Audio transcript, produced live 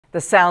The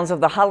sounds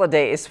of the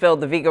holidays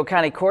filled the Vigo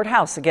County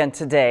Courthouse again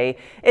today.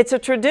 It's a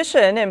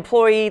tradition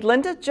employee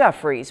Linda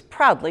Jefferies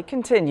proudly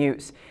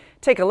continues.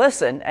 Take a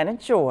listen and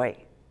enjoy.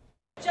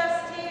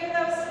 Just hear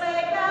those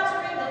sleigh bells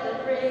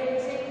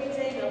ring,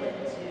 ting-ting-a-ling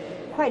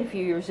too. Quite a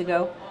few years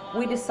ago,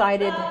 we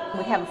decided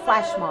we'd have a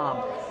flash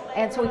mob.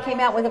 And so we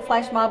came out with a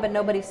flash mob and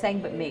nobody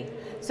sang but me.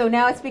 So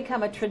now it's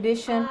become a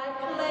tradition. I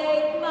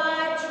played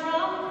my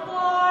drum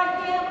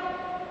for him.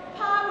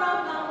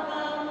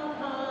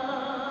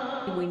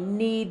 We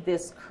need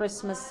this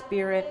Christmas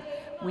spirit.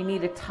 We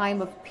need a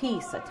time of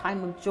peace, a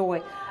time of joy,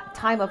 a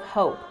time of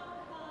hope.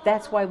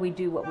 That's why we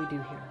do what we do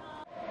here.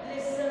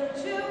 Listen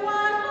to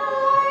what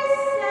I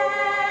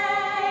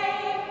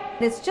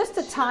say. It's just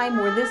a time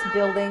where this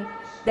building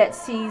that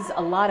sees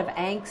a lot of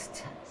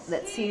angst,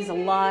 that sees a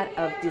lot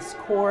of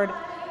discord,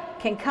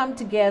 can come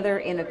together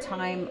in a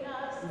time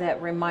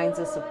that reminds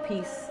us of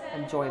peace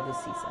and joy of the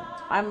season.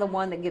 I'm the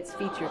one that gets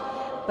featured,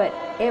 but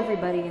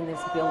everybody in this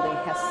building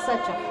has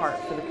such a heart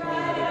for the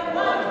community.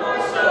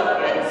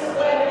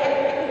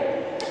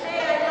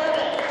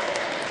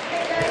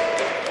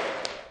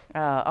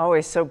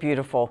 Always so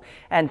beautiful.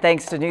 And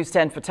thanks to News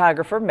 10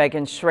 photographer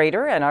Megan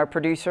Schrader and our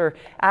producer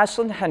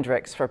Ashlyn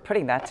Hendricks for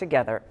putting that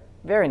together.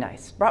 Very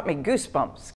nice. Brought me goosebumps.